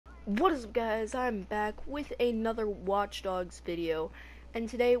What is up, guys? I'm back with another Watch Dogs video, and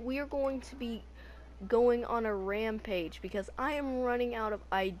today we are going to be going on a rampage because I am running out of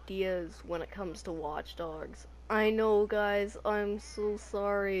ideas when it comes to Watch Dogs. I know, guys, I'm so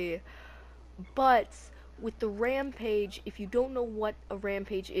sorry, but with the rampage, if you don't know what a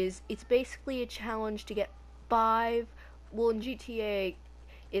rampage is, it's basically a challenge to get well, in GTA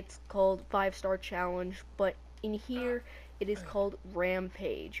it's called 5-star challenge, but in here it is called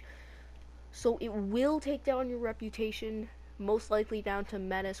Rampage. So it will take down your reputation, most likely down to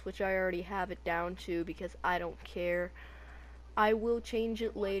menace, which I already have it down to because I don't care. I will change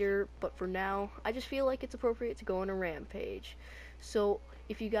it later, but for now, I just feel like it's appropriate to go on a rampage. So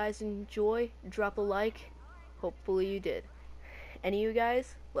if you guys enjoy, drop a like. Hopefully you did. Any of you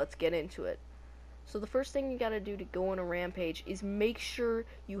guys, let's get into it. So the first thing you gotta do to go on a rampage is make sure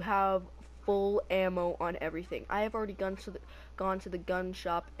you have full ammo on everything. I have already gone to the gun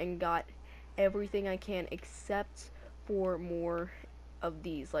shop and got everything I can except for more of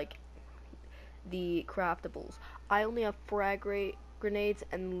these, like the craftables. I only have frag grenades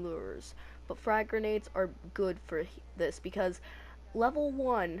and lures, but frag grenades are good for this because level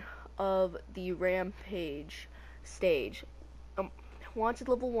 1 of the rampage stage, wanted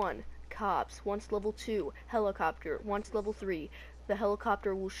level 1, cops, wanted level 2, helicopter, wanted level 3, the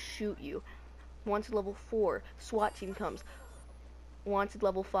helicopter will shoot you, wanted level 4, SWAT team comes, wanted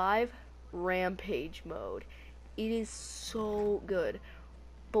level 5, rampage mode. It is so good.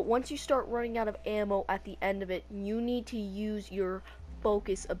 But once you start running out of ammo at the end of it, you need to use your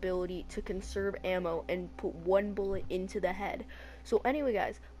focus ability to conserve ammo and put one bullet into the head. So anyway,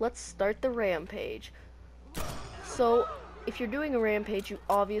 guys, let's start the rampage. So if you're doing a rampage, you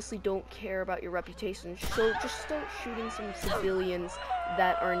obviously don't care about your reputation, so just start shooting some civilians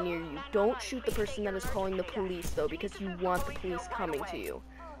that are near you. Don't shoot the person that is calling the police, though, because you want the police coming to you.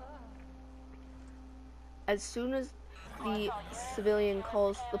 As soon as the civilian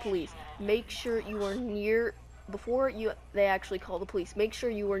calls the police, make sure you are near, before they actually call the police, make sure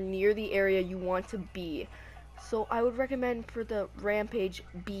you are near the area you want to be. So I would recommend for the rampage,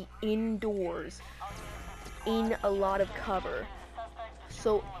 be indoors, in a lot of cover.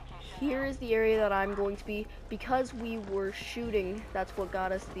 So here is the area that I'm going to be. Because we were shooting, that's what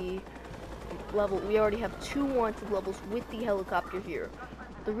got us the level. We already have 2 wanted levels with the helicopter here.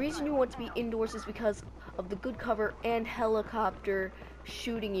 The reason you want to be indoors is because of the good cover, and helicopter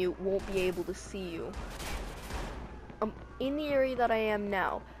shooting you won't be able to see you. In the area that I am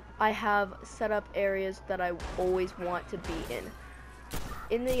now, I have set up areas that I always want to be in.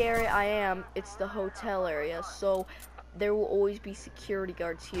 In the area I am, it's the hotel area, so there will always be security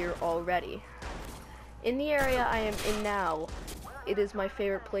guards here already. In the area I am in now, it is my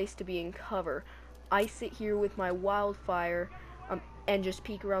favorite place to be in cover. I sit here with my wildfire and just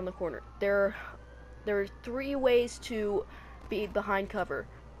peek around the corner. There are 3 ways to be behind cover.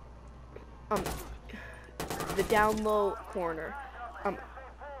 The down low corner,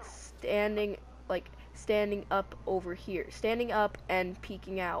 standing up over here, standing up and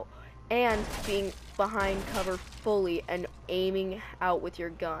peeking out, and being behind cover fully and aiming out with your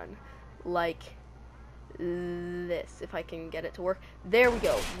gun, like this, if I can get it to work. There we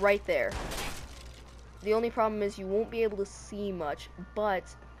go, right there. The only problem is you won't be able to see much, but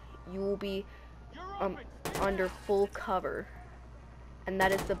you will be under full cover, and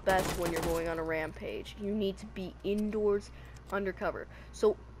that is the best when you're going on a rampage. You need to be indoors, undercover.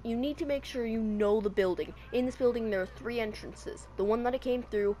 So you need to make sure you know the building. In this building there are 3 entrances. The one that I came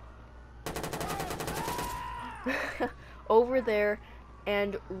through, over there,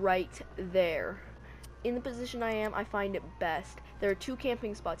 and right there. In the position I am, I find it best. There are 2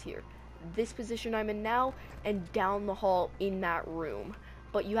 camping spots here. This position I'm in now, and down the hall in that room.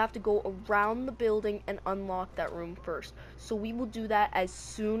 But you have to go around the building and unlock that room first. So we will do that as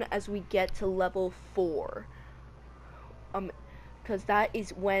soon as we get to level 4. Because that is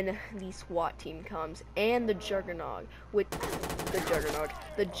when the SWAT team comes, and the Juggernaut,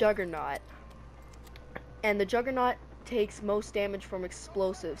 and the Juggernaut takes most damage from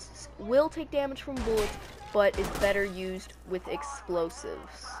explosives. Will take damage from bullets, but is better used with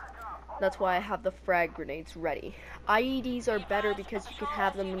explosives. That's why I have the frag grenades ready. IEDs are better because you can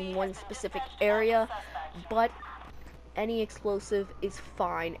have them in one specific area, but any explosive is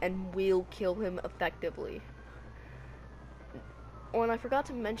fine and will kill him effectively. Oh, and I forgot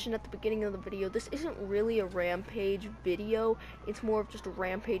to mention at the beginning of the video, this isn't really a rampage video, it's more of just a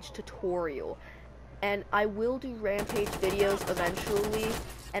rampage tutorial. And I will do rampage videos eventually,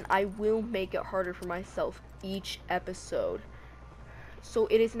 and I will make it harder for myself each episode. So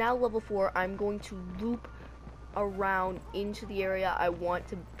it is now level 4. I'm going to loop around into the area I want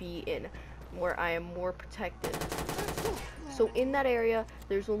to be in, where I am more protected. So in that area,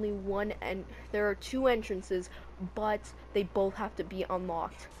 there's only one, and there are two entrances, but they both have to be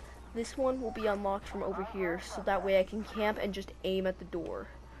unlocked. This one will be unlocked from over here, so that way I can camp and just aim at the door.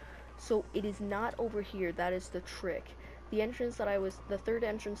 So it is not over here, that is the trick. The third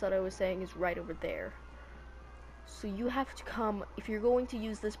entrance that I was saying is right over there. So you have to come, if you're going to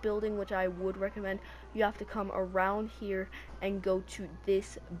use this building, which I would recommend, you have to come around here and go to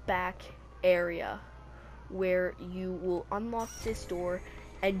this back area where you will unlock this door,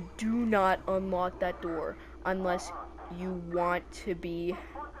 and do not unlock that door unless you want to be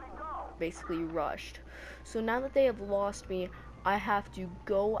basically rushed. So now that they have lost me, I have to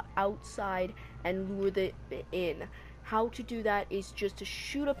go outside and lure them in. How to do that is just to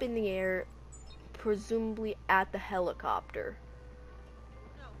shoot up in the air, presumably at the helicopter.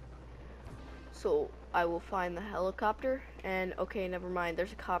 So I will find the helicopter, and okay, never mind,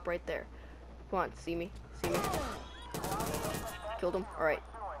 there's a cop right there. Come on, see me, see me. Killed him. Alright,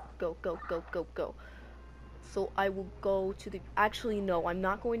 go, go, go, go, go. So I will go to the, actually no, I'm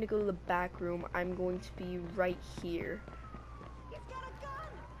not going to go to the back room, I'm going to be right here.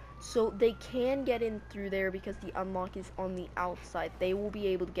 So they can get in through there because the unlock is on the outside. They will be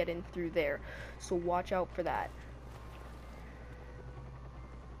able to get in through there, so watch out for that.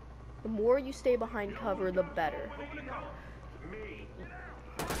 The more you stay behind cover, the better.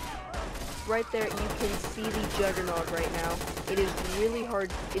 Right there, you can see the Juggernaut right now. It is really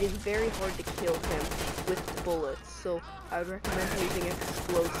hard, it is very hard to kill him with bullets, so I would recommend using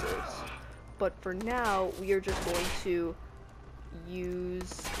explosives. But for now, we are just going to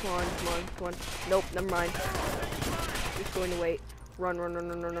use, come on, come on, come on. Nope, never mind. Just going to wait. Run, run, run,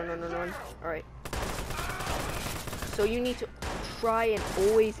 run, run, run, run, run, run. Alright. So you need to try and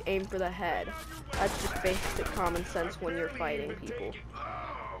always aim for the head. That's just basic common sense when you're fighting people.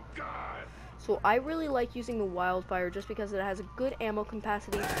 So I really like using the wildfire just because it has a good ammo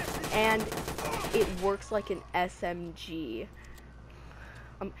capacity and it works like an SMG.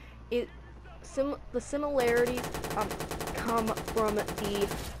 The similarities come from the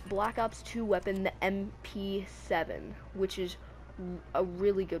Black Ops 2 weapon, the MP7, which is a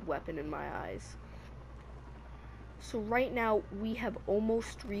really good weapon in my eyes. So right now we have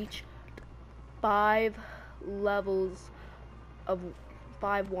almost reached 5 levels of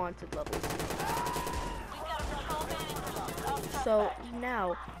 5 wanted levels. So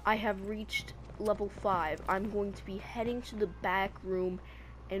now I have reached level 5. I'm going to be heading to the back room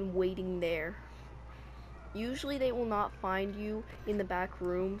and waiting there. Usually they will not find you in the back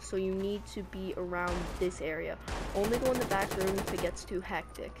room, so you need to be around this area. Only go in the back room if it gets too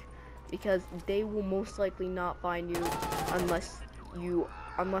hectic, because they will most likely not find you unless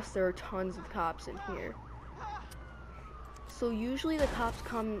there are tons of cops in here. So usually the cops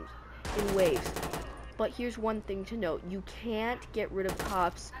come in waves, but here's one thing to note. You can't get rid of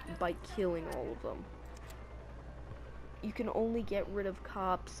cops by killing all of them. You can only get rid of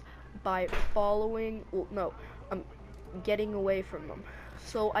cops by following, well, no, getting away from them.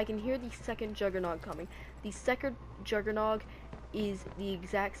 So I can hear the second Juggernaut coming. The second Juggernaut is the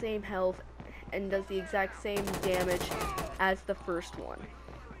exact same health and does the exact same damage as the first one.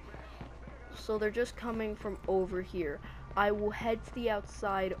 So they're just coming from over here. I will head to the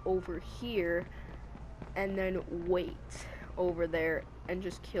outside over here and then wait over there and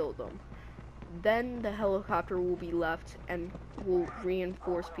just kill them. Then the helicopter will be left and will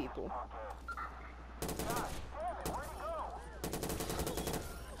reinforce people.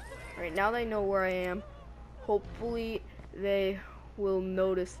 Alright, now they know where I am. Hopefully they will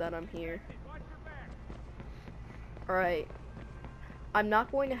notice that I'm here. Alright. I'm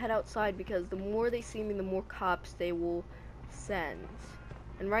not going to head outside because the more they see me, the more cops they will send.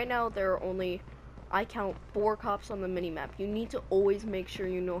 And right now there are only, I count 4 cops on the minimap. You need to always make sure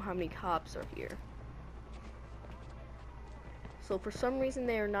you know how many cops are here. So for some reason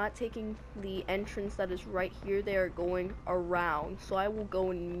they are not taking the entrance that is right here. They are going around. So I will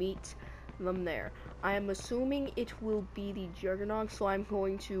go and meet them there. I am assuming it will be the Juggernaut, so I'm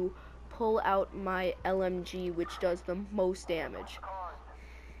going to pull out my LMG, which does the most damage.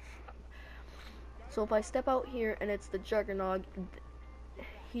 So if I step out here and it's the Juggernaut,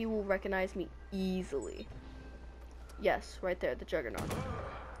 he will recognize me easily. Yes, right there, the Juggernaut.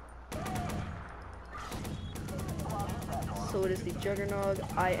 So it is the Juggernaut.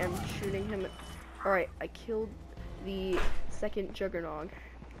 I am shooting him. Alright, I killed the second Juggernaut.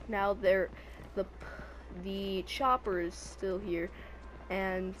 Now the chopper is still here,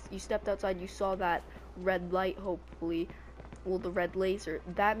 and you stepped outside, you saw that red light, hopefully. well, the red laser,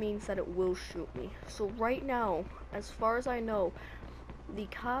 that means that it will shoot me. So right now, as far as I know,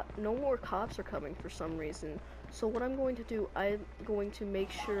 no more cops are coming for some reason. So what I'm going to do, I'm going to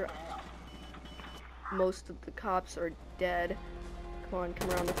make sure most of the cops are dead. Come on, come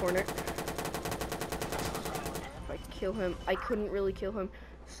around the corner. If I kill him, I couldn't really kill him.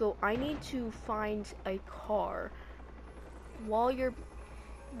 So I need to find a car. Why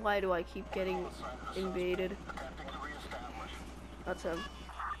do I keep getting invaded? That's him.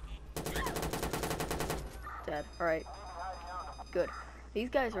 Dead. Alright. Good. These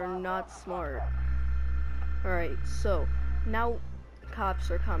guys are not smart. Alright, so now cops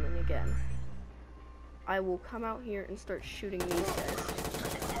are coming again. I will come out here and start shooting these guys.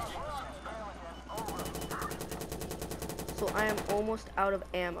 So I am almost out of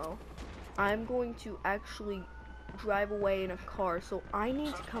ammo. I'm going to actually drive away in a car, so I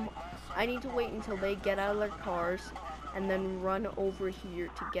need to wait until they get out of their cars and then run over here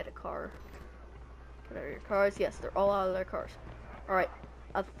to get a car. Get out of your cars. Yes, they're all out of their cars. Alright,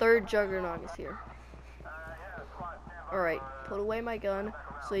 a third juggernaut is here. Alright, put away my gun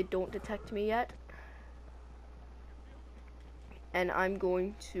so they don't detect me yet. And I'm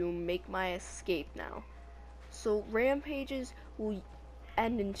going to make my escape now. So rampages will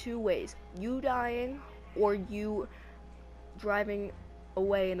end in two ways: you dying or you driving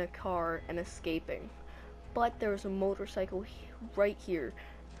away in a car and escaping. But there's a motorcycle right here,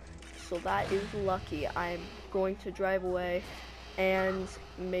 so that is lucky. I'm going to drive away and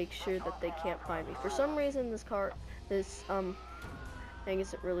make sure that they can't find me. For some reason this thing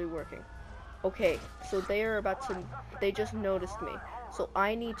isn't really working. Okay, so they just noticed me. So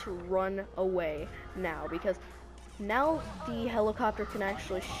I need to run away now, because now the helicopter can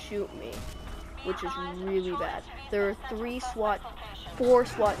actually shoot me, which is really bad. There are 4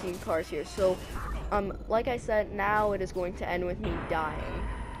 SWAT team cars here. So, like I said, now it is going to end with me dying.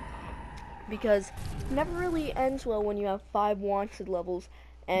 Because it never really ends well when you have 5 wanted levels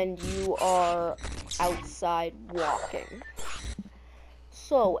and you are outside walking.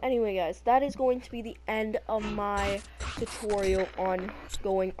 So anyway guys, that is going to be the end of my tutorial on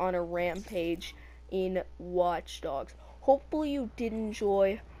going on a rampage in Watch Dogs. Hopefully you did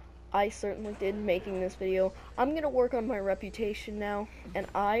enjoy. I certainly did making this video. I'm gonna work on my reputation now, and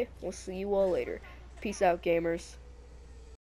I will see you all later. Peace out, gamers.